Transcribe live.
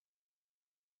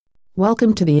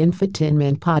Welcome to the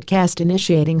Infotainment Podcast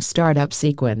initiating startup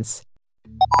sequence.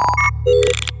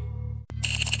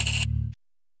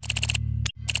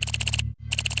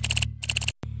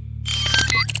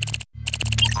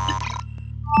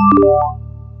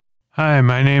 Hi,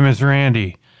 my name is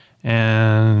Randy,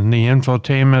 and the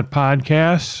Infotainment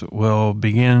Podcast will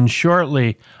begin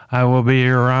shortly. I will be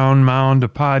your round mound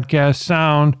of podcast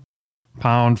sound,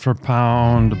 pound for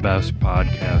pound, the best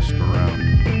podcast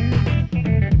around.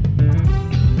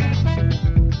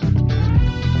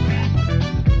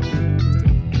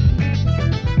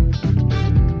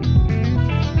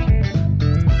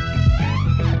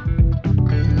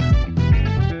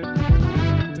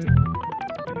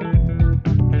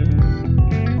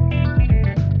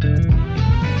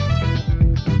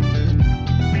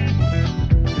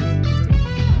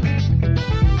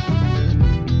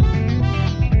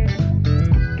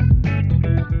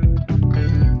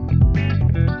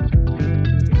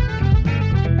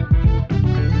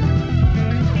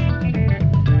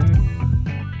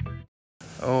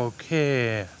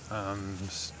 Okay, I'm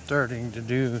starting to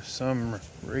do some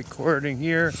recording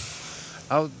here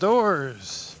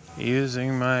outdoors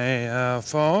using my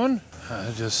phone.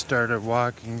 I just started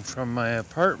walking from my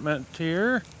apartment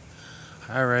here,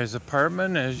 high-rise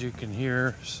apartment. As you can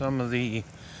hear some of the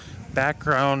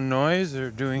background noise,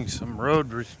 they're doing some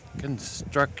road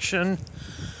reconstruction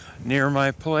near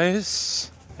my place,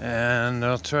 and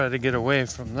I'll try to get away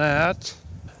from that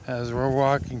as we're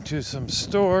walking to some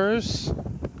stores.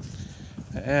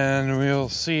 And we'll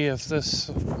see if this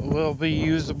will be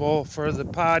usable for the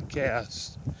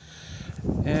podcast.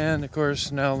 And of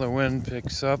course, now the wind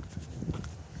picks up,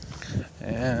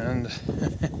 and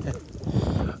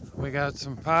we got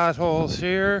some potholes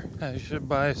here. I should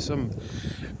buy some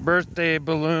birthday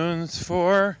balloons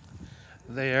for.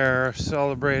 They are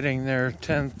celebrating their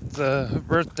 10th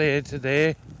birthday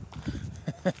today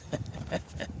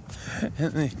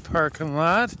in the parking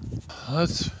lot.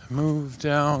 Let's move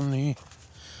down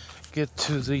get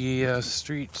to the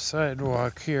street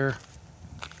sidewalk here.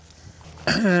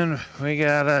 And we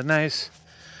got a nice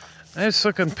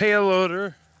looking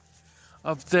payloader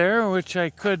up there, which I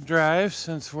could drive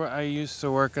since I used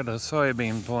to work at a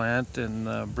soybean plant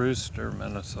in Brewster,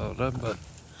 Minnesota. But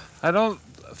I don't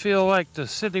feel like the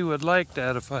city would like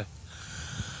that if I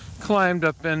climbed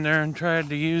up in there and tried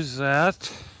to use that.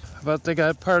 But they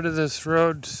got part of this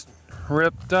road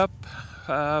ripped up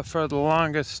for the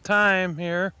longest time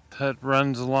here. That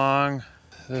runs along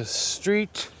the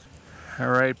street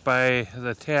right by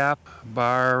the Tap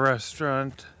bar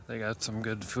restaurant. They got some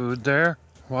good food there.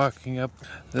 Walking up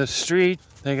the street,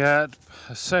 they got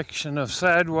a section of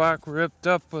sidewalk ripped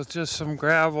up with just some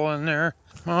gravel in there.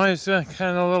 I'm always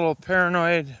kind of a little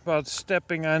paranoid about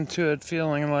stepping onto it,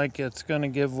 feeling like it's going to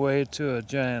give way to a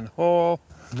giant hole.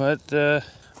 But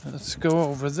let's go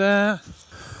over that.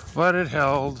 But it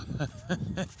held.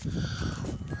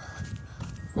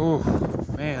 Oh,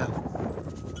 man.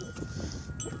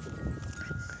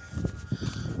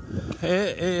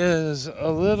 It is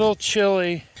a little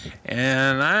chilly,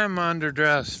 and I'm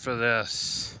underdressed for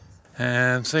this.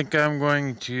 And think I'm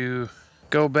going to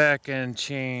go back and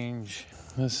change.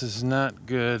 This is not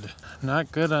good.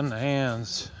 Not good on the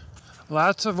hands.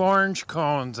 Lots of orange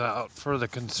cones out for the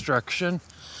construction.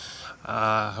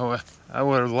 I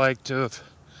would have liked to have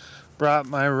brought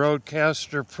my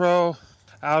Roadcaster Pro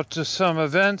out to some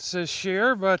events this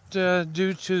year, but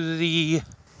due to the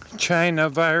China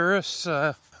virus,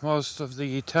 most of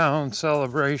the town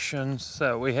celebrations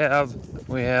that we have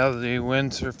the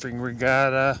windsurfing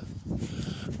regatta,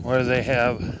 where they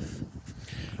have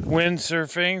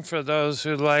windsurfing for those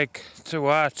who like to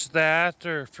watch that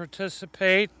or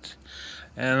participate,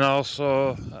 and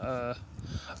also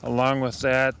along with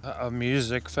that, a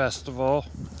music festival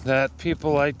that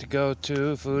people like to go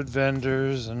to, food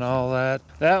vendors and all that.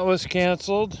 That was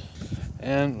canceled,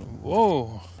 and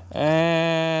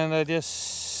and I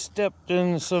just stepped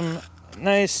in some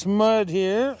nice mud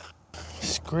here.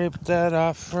 Scrape that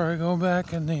off before I go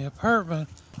back in the apartment,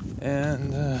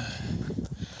 and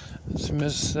let's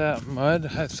miss that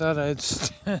mud. I thought I'd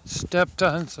stepped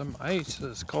on some ice,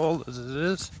 as cold as it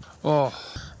is. Oh,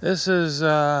 this is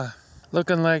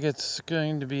looking like it's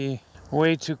going to be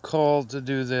way too cold to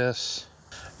do this.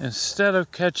 Instead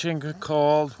of catching a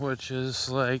cold, which is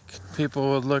like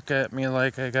people would look at me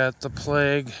like I got the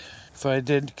plague, if I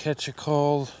did catch a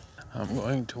cold, I'm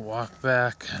going to walk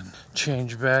back and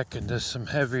change back into some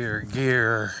heavier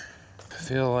gear. I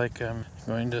feel like I'm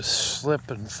going to slip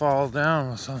and fall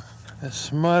down with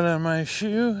this mud on my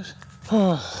shoes.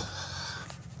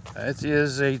 It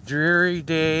is a dreary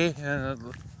day, and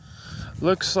it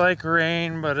Looks like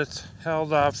rain, but it's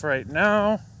held off right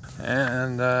now.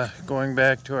 And going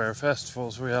back to our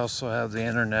festivals, we also have the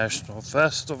International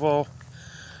Festival,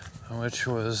 which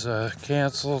was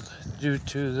canceled due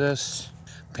to this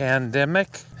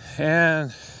pandemic.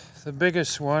 And the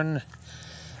biggest one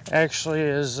actually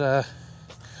is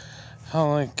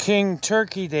on King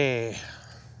Turkey Day,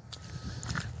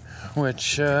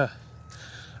 which we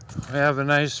have a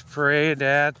nice parade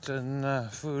at, and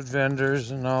food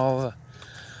vendors and all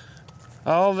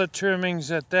the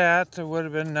trimmings at that. It would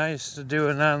have been nice to do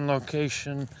it on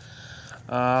location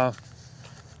and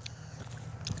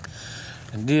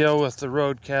deal with the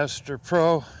Roadcaster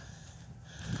Pro,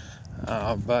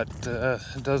 but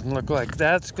it doesn't look like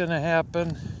that's going to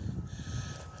happen.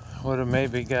 Would have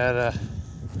maybe got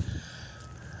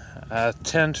a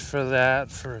tent for that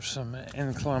for some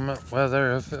inclement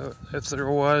weather if there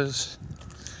was,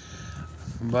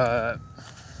 but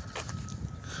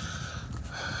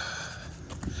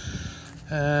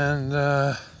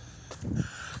and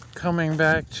coming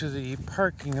back to the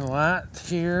parking lot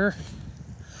here.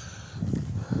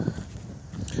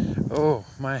 Oh,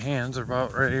 my hands are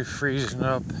about ready freezing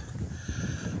up.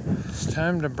 It's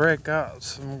time to break out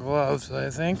some gloves, I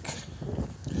think.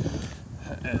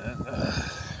 And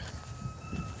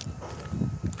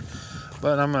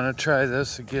but I'm gonna try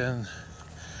this again.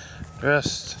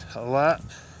 Dressed a lot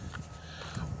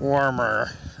warmer.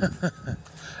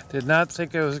 Did not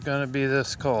think it was gonna be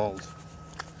this cold.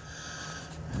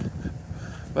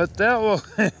 But that will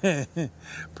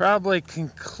probably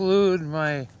conclude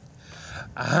my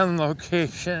on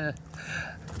location,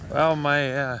 well,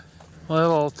 my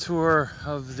little tour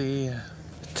of the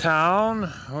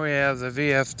town. We have the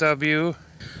VFW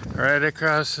right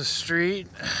across the street,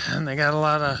 and they got a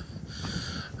lot of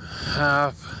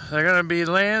they're gonna be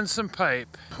laying some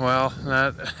pipe. Well,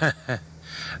 not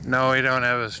no, we don't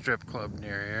have a strip club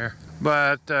near here,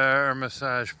 but our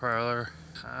massage parlor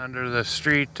under the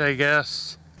street, I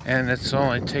guess. And it's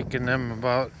only taken them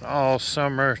about all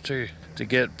summer to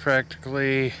get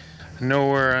practically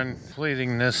nowhere on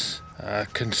completing this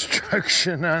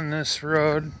construction on this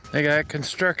road. They got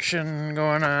construction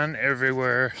going on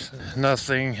everywhere. So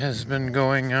nothing has been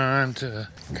going on to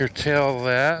curtail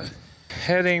that.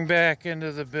 Heading back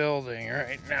into the building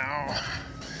right now.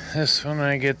 This one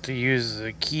I get to use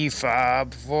the key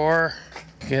fob for.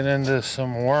 Get into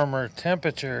some warmer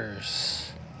temperatures.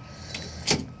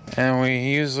 And we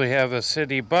usually have a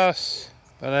city bus,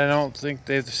 but I don't think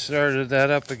they've started that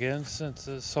up again since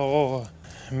this whole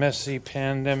messy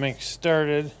pandemic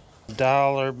started.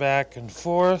 $1 back and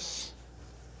forth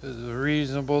is a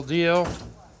reasonable deal.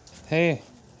 Hey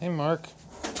Mark.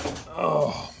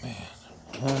 Oh man,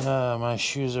 my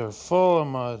shoes are full of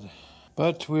mud.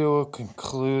 But we will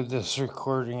conclude this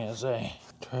recording as I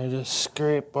try to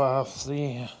scrape off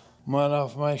the mud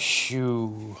off my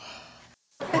shoe.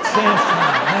 Oh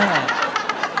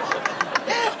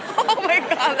my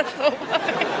god, that's so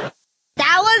funny.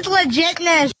 That was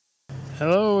legitness.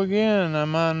 Hello again.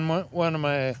 I'm on one of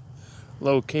my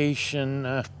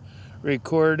location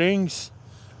recordings.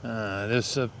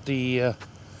 This is the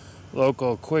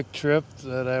local quick trip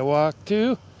that I walked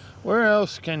to. Where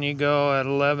else can you go at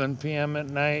 11 p.m. at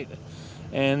night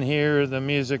and hear the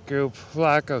music group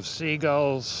Flock of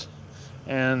Seagulls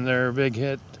and their big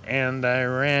hit, And I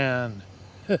Ran?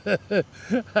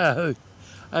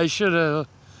 I should have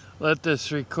let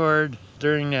this record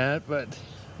during that, but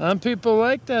people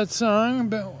like that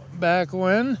song back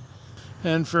when.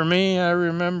 And for me, I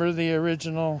remember the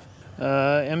original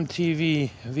MTV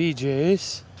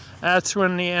VJs. That's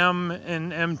when the M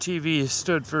in MTV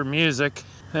stood for music.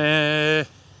 I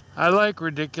like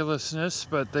ridiculousness,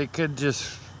 but they could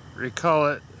just recall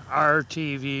it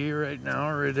RTV right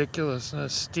now,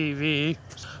 Ridiculousness TV.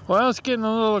 Well, it's getting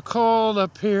a little cold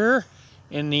up here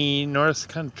in the North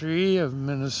Country of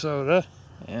Minnesota,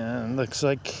 and looks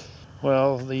like,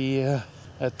 well, the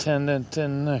attendant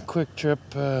in Quick Trip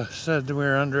said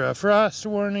we're under a frost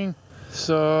warning,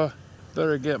 so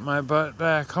better get my butt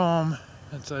back home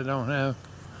since I don't have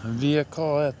a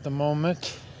vehicle at the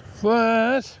moment.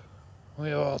 But we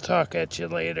will talk at you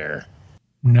later.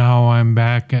 Now I'm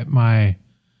back at my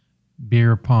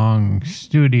beer pong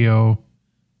studio.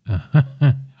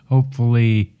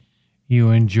 Hopefully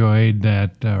you enjoyed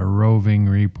that roving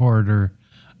reporter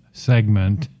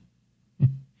segment.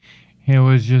 It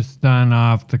was just done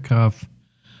off the cuff.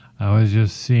 I was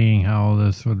just seeing how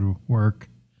this would work,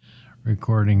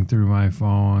 recording through my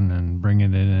phone and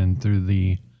bringing it in through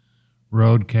the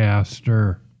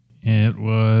Roadcaster. It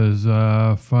was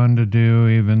fun to do,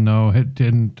 even though it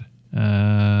didn't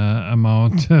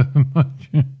amount to much.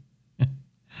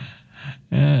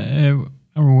 I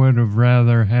would have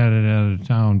rather had it at a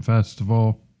town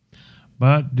festival,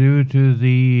 but due to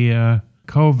the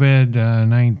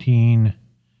COVID-19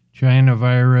 China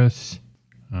virus,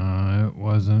 it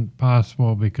wasn't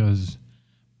possible because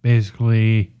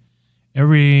basically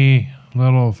every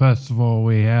little festival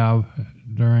we have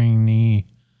during the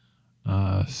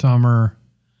summer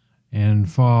and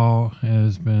fall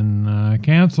has been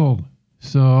canceled.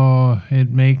 So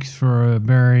it makes for a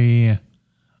very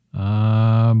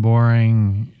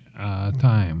boring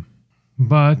time.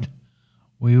 But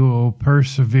we will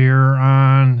persevere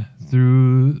on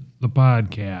through the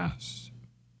podcast.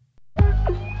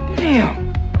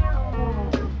 Damn!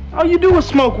 All you do is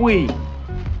smoke weed.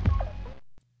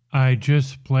 I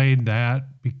just played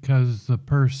that because the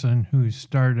person who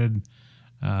started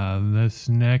this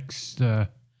next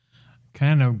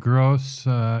kind of gross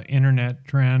internet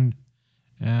trend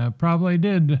probably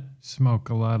did smoke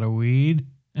a lot of weed.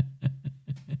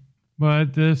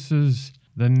 But this is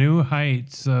the new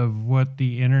heights of what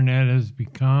the internet has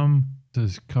become.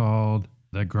 This is called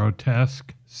the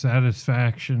grotesque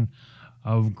satisfaction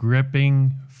of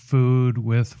gripping food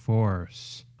with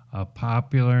force. A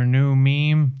popular new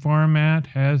meme format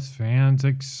has fans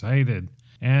excited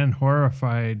and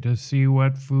horrified to see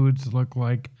what foods look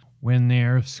like when they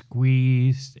are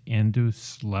squeezed into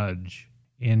sludge.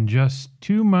 In just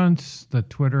 2 months, the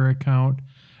Twitter account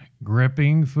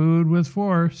Gripping Food with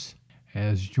Force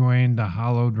has joined the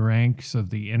hollowed ranks of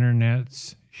the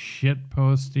internet's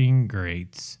shitposting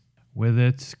greats. With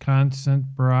its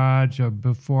constant barrage of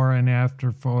before and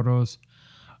after photos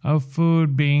of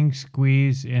food being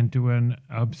squeezed into an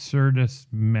absurdist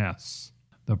mess.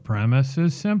 The premise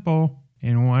is simple.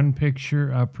 In one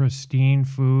picture, a pristine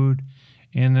food.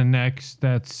 In the next,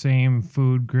 that same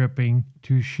food gripping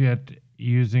to shit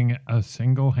using a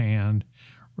single hand,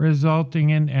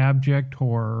 resulting in abject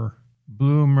horror.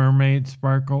 Blue Mermaid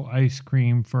Sparkle ice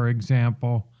cream, for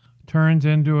example, turns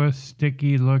into a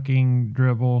sticky-looking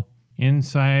dribble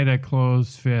inside a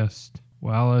closed fist,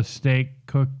 while a steak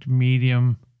cooked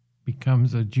medium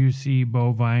becomes a juicy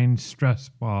bovine stress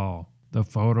ball. The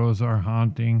photos are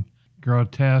haunting,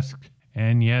 grotesque,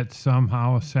 and yet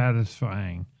somehow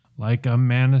satisfying, like a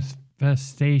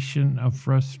manifestation of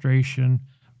frustration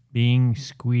being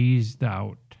squeezed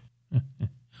out.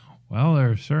 Well, there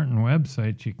are certain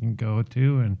websites you can go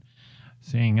to and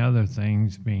seeing other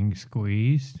things being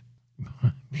squeezed.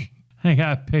 I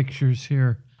got pictures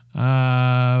here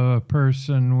of a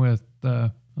person with,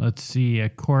 let's see, a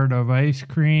quart of ice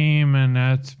cream, and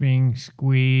that's being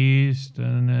squeezed,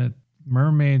 and the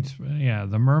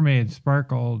Mermaid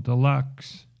Sparkle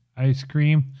Deluxe ice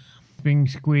cream being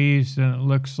squeezed, and it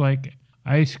looks like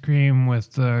ice cream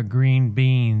with green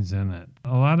beans in it.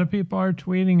 A lot of people are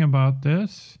tweeting about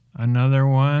this. Another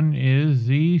one is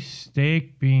the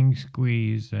steak being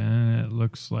squeezed, and it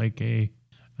looks like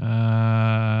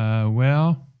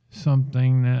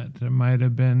something that might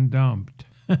have been dumped.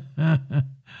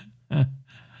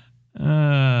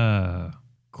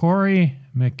 Corey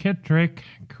McKittrick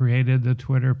created the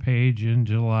Twitter page in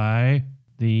July,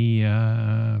 the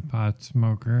pot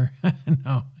smoker,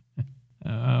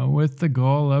 with the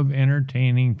goal of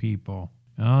entertaining people.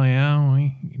 Oh yeah,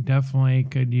 we definitely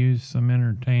could use some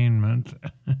entertainment.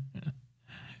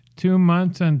 2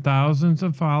 months and thousands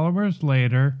of followers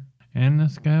later, and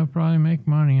this guy will probably make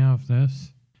money off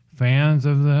this. Fans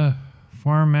of the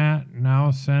format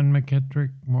now send McKittrick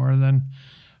more than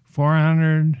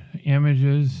 400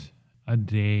 images a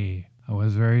day. I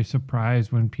was very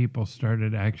surprised when people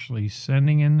started actually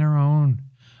sending in their own,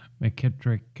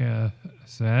 McKittrick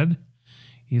said.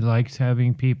 He likes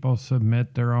having people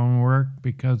submit their own work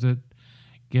because it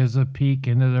gives a peek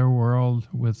into their world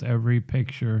with every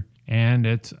picture, and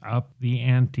it's up the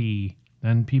ante.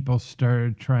 Then people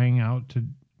started trying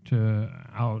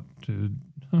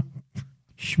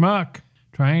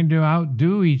trying to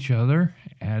outdo each other,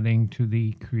 adding to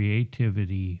the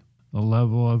creativity. The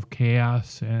level of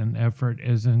chaos and effort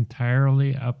is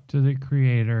entirely up to the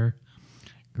creator.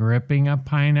 Gripping a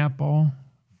pineapple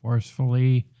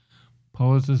forcefully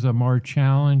poses a more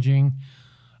challenging,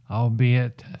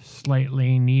 albeit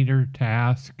slightly neater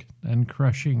task than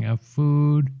crushing a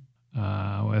food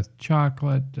with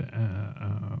chocolate,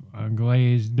 a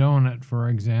glazed donut, for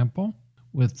example.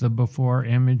 With the before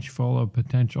image full of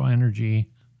potential energy,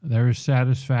 there is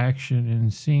satisfaction in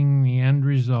seeing the end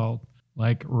result,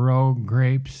 like raw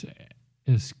grapes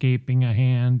escaping a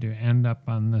hand to end up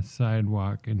on the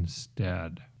sidewalk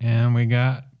instead. And we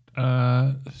got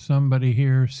somebody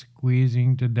here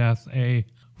squeezing to death a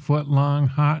foot-long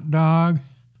hot dog,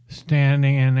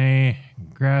 standing in a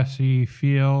grassy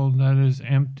field that is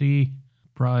empty,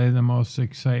 probably the most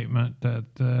excitement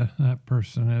that that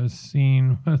person has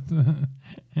seen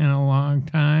in a long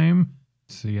time.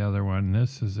 It's the other one.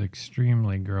 This is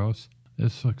extremely gross.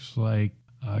 This looks like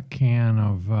a can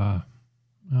of,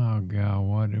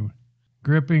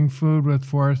 gripping food with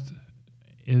force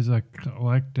is a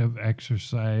collective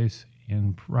exercise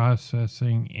in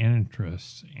processing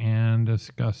interests and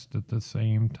disgust at the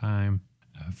same time,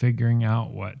 figuring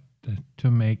out what to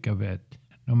make of it,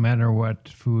 no matter what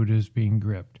food is being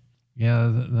gripped. Yeah,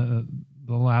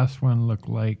 the last one looked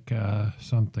like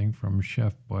something from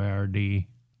Chef Boyardee.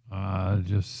 I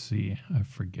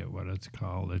forget what it's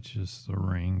called. It's just the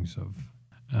rings of,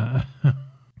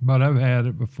 but I've had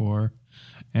it before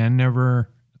and never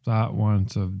thought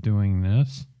once of doing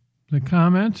this. The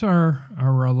comments are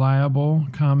a reliable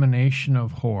combination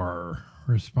of horror.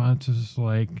 Responses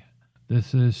like,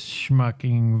 "This is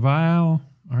schmucking vile,"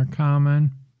 are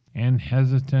common, and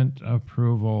hesitant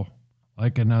approval,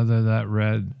 like another that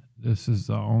read, "This is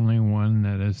the only one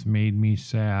that has made me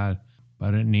sad,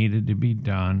 but it needed to be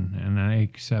done, and I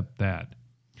accept that."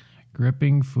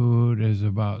 Gripping food is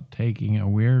about taking a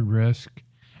weird risk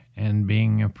and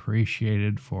being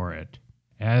appreciated for it,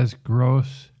 as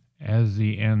gross as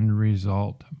the end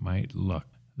result might look.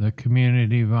 The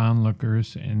community of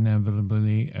onlookers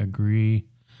inevitably agree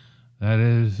that it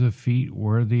is a feat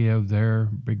worthy of their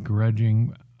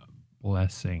begrudging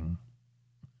blessing.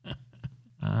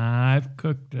 I've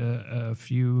cooked a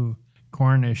few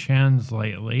Cornish hens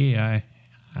lately. I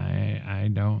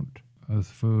don't. With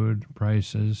food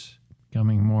prices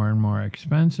becoming more and more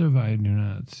expensive, I do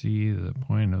not see the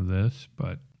point of this,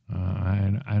 but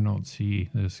I don't see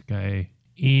this guy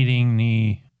eating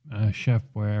the Chef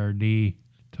Boyardee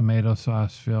tomato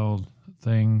sauce filled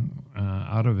thing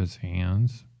out of his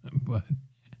hands. But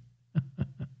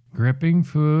gripping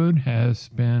food has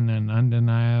been an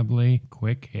undeniably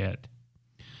quick hit,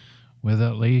 with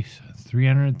at least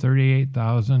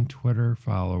 338,000 Twitter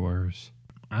followers.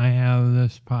 I have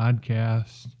this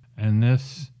podcast, and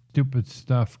this stupid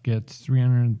stuff gets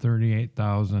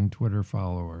 338,000 Twitter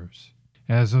followers.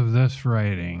 As of this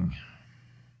writing,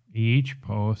 each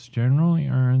post generally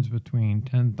earns between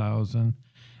 10,000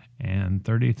 and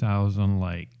 30,000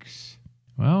 likes.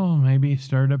 Well, maybe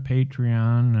start a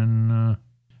Patreon and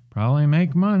probably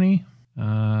make money.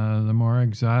 The more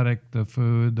exotic the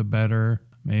food, the better.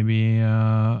 Maybe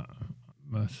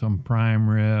some prime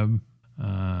rib,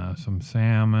 some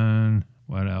salmon.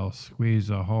 What else? Squeeze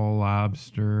a whole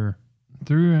lobster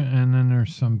through, and then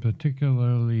there's some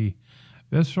particularly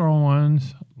visceral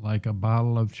ones, like a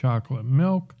bottle of chocolate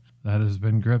milk that has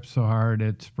been gripped so hard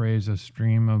it sprays a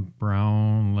stream of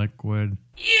brown liquid.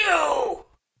 Ew!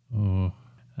 Oh,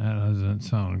 that doesn't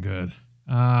sound good.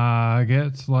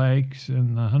 Gets likes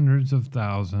in the hundreds of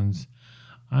thousands.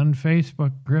 On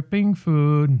Facebook, gripping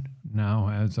food now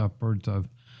has upwards of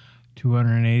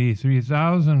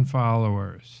 283,000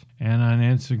 followers. And on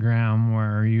Instagram,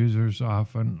 where users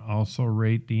often also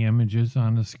rate the images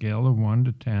on a scale of 1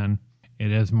 to 10, it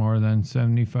has more than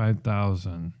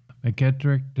 75,000.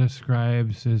 McKittrick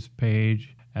describes his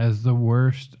page as the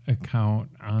worst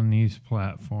account on these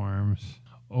platforms.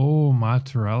 Oh,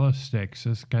 mozzarella sticks.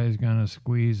 This guy's going to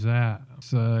squeeze that.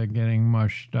 It's getting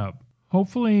mushed up.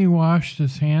 Hopefully he washed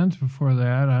his hands before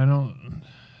that. I don't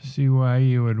see why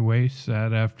you would waste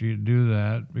that after you do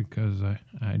that, because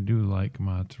I do like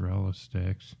mozzarella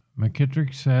sticks.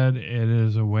 McKittrick said it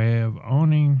is a way of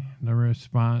owning the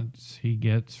response he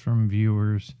gets from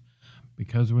viewers,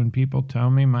 because when people tell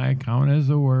me my account is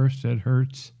the worst, it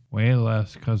hurts way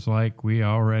less, because like we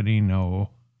already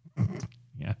know.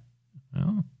 Yeah,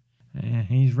 well,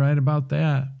 he's right about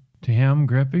that. To him,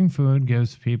 gripping food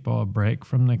gives people a break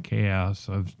from the chaos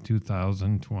of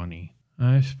 2020.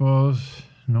 I suppose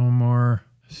no more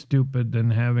stupid than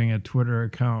having a Twitter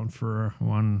account for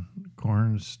one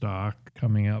corn stalk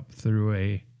coming up through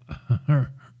a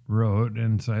road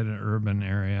inside an urban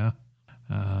area.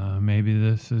 Maybe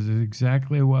this is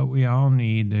exactly what we all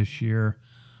need this year,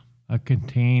 a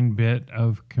contained bit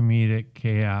of comedic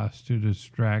chaos to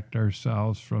distract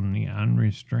ourselves from the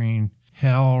unrestrained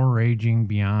hell raging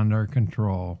beyond our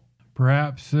control.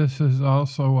 Perhaps this is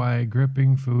also why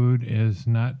gripping food is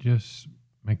not just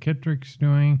McKittrick's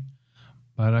doing,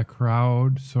 but a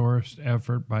crowd-sourced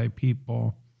effort by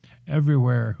people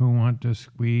everywhere who want to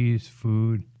squeeze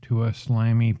food to a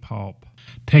slimy pulp.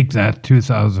 Take that,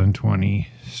 2020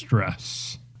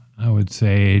 stress. I would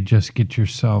say just get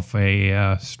yourself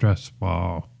a stress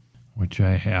ball, which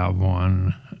I have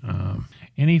one.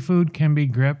 Any food can be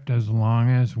gripped as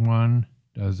long as one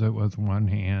does it with one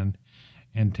hand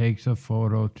and takes a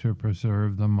photo to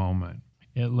preserve the moment.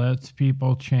 It lets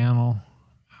people channel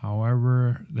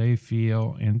however they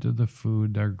feel into the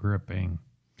food they're gripping.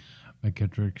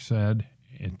 McKittrick said,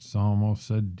 "It's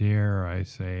almost a dare, I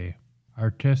say.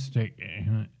 Artistic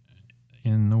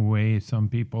in the way some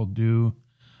people do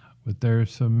with their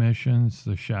submissions,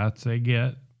 the shots they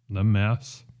get, the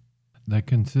mess, the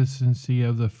consistency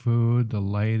of the food, the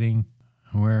lighting,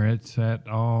 where it's at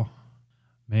all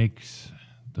makes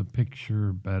the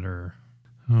picture better."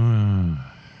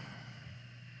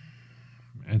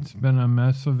 It's been a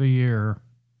mess of a year.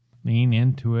 Lean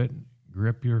into it.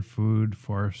 Grip your food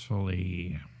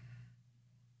forcefully.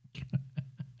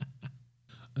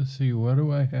 Let's see, what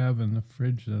do I have in the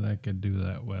fridge that I could do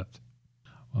that with?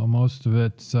 Well, most of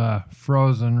it's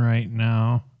frozen right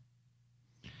now.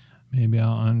 Maybe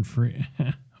I'll unfreeze.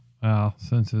 Well,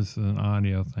 since this is an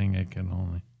audio thing, I can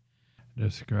only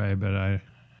describe it. I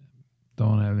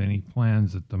don't have any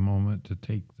plans at the moment to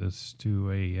take this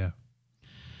to a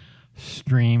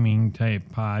streaming type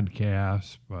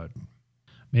podcast, but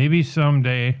maybe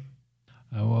someday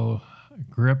I will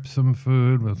grip some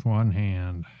food with one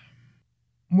hand.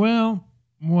 Well,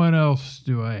 what else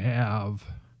do I have?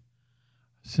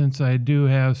 Since I do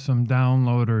have some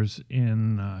downloaders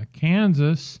in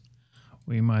Kansas,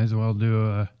 we might as well do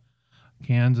a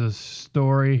Kansas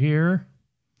story here.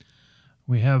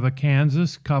 We have a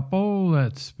Kansas couple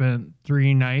that spent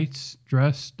 3 nights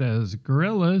dressed as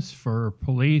gorillas for a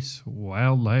police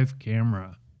wildlife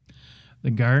camera.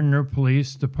 The Gardner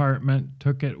Police Department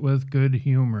took it with good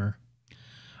humor.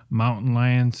 Mountain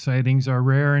lion sightings are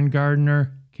rare in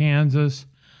Gardner, Kansas,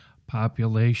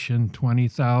 population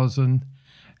 20,000,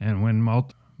 and when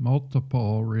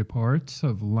multiple reports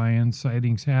of lion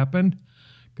sightings happened,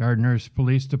 Gardner's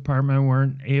police department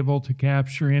weren't able to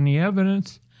capture any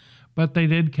evidence, but they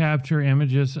did capture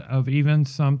images of even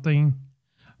something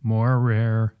more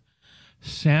rare,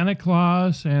 Santa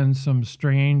Claus and some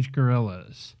strange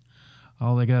gorillas.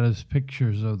 All they got is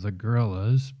pictures of the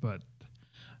gorillas, but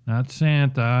not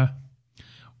Santa.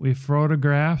 We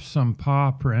photographed some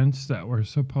paw prints that were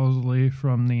supposedly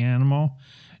from the animal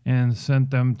and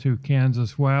sent them to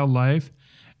Kansas Wildlife,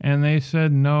 and they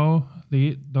said no,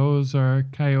 those are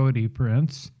coyote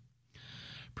prints.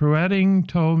 Pruetting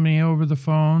told me over the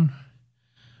phone,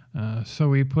 so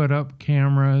we put up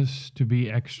cameras to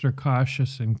be extra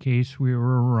cautious in case we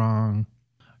were wrong.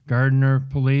 Gardner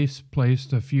Police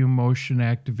placed a few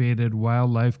motion-activated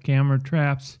wildlife camera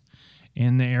traps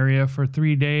in the area for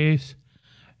 3 days,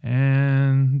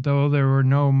 and though there were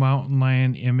no mountain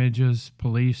lion images,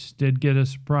 police did get a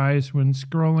surprise when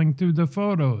scrolling through the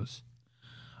photos.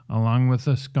 Along with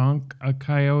a skunk, a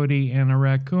coyote, and a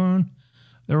raccoon,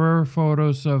 there were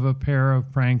photos of a pair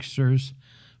of pranksters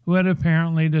who had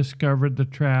apparently discovered the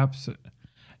traps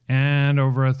and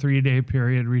over a 3-day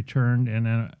period returned in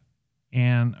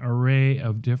an array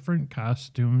of different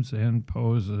costumes and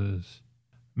poses.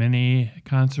 Many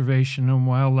conservation and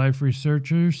wildlife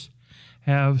researchers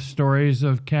have stories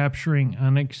of capturing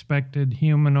unexpected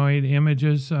humanoid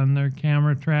images on their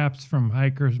camera traps, from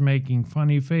hikers making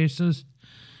funny faces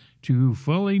to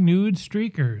fully nude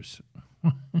streakers.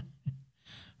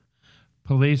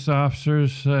 Police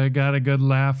officers got a good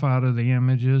laugh out of the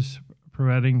images,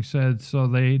 Pruetting said, so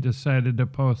they decided to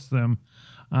post them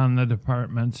on the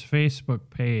department's Facebook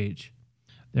page.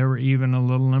 They were even a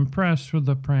little impressed with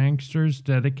the pranksters'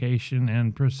 dedication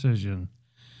and precision.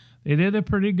 They did a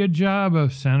pretty good job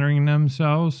of centering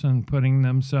themselves and putting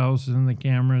themselves in the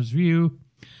camera's view,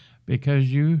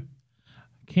 because you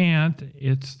can't.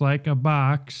 It's like a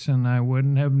box, and I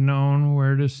wouldn't have known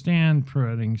where to stand,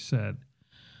 Pruetting said.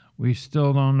 We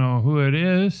still don't know who it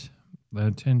is. The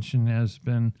attention has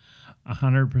been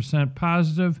 100%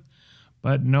 positive,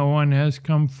 but no one has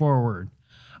come forward.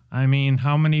 I mean,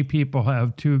 how many people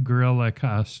have 2 gorilla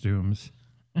costumes?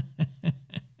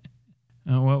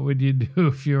 What would you do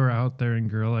if you were out there in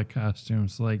gorilla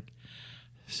costumes? Like,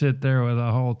 sit there with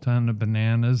a whole ton of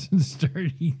bananas and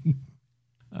start eating?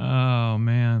 Oh,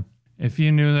 man. If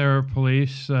you knew there were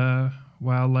police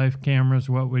wildlife cameras,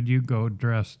 what would you go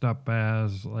dressed up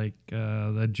as? Like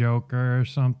the Joker or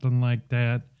something like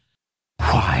that?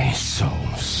 Why so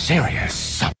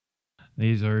serious?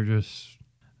 These are just,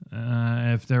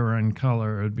 if they were in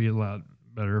color, it would be a lot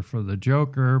better for the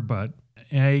Joker, but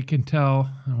yeah, you can tell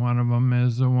one of them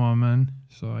is a woman.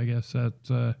 So I guess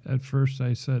that at first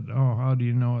I said, oh, how do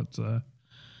you know it's a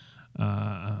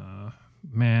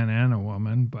man and a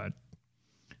woman? But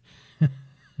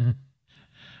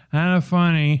kind of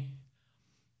funny.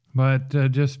 But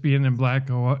just being in black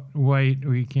and white,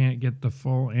 we can't get the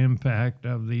full impact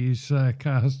of these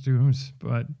costumes.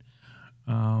 But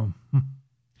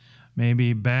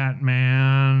maybe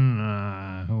Batman,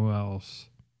 who else?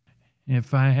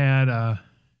 If I had a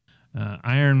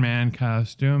Iron Man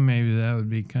costume, maybe that would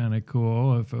be kind of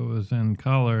cool if it was in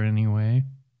color anyway.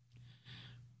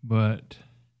 But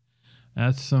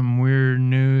that's some weird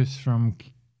news from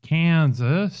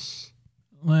Kansas.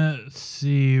 Let's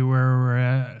see where we're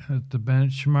at the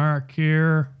benchmark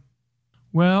here.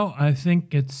 Well, I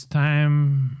think it's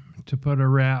time to put a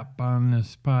wrap on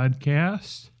this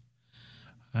podcast.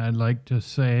 I'd like to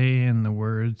say, in the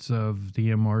words of the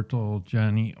immortal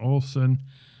Johnny Olson,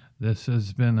 this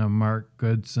has been a Mark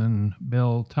Goodson,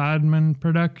 Bill Todman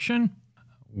production.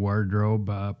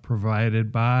 Wardrobe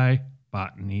provided by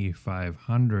Botany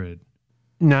 500.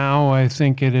 Now I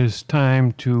think it is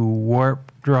time to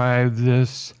warp drive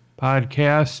this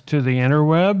podcast to the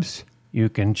interwebs. You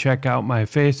can check out my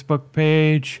Facebook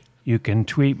page. You can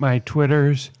tweet my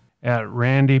Twitters at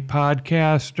Randy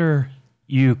Podcaster.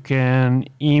 You can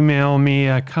email me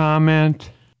a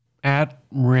comment at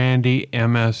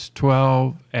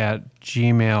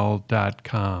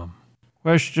randyms12@gmail.com.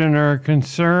 Question or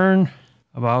concern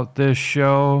about this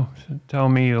show, tell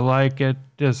me you like it,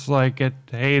 dislike it,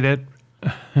 hate it,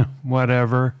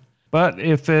 whatever. But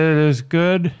if it is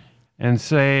good and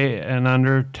say an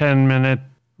under 10-minute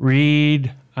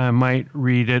read, I might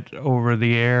read it over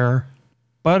the air.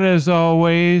 But as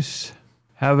always,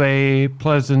 have a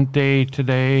pleasant day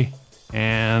today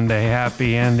and a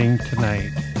happy ending tonight.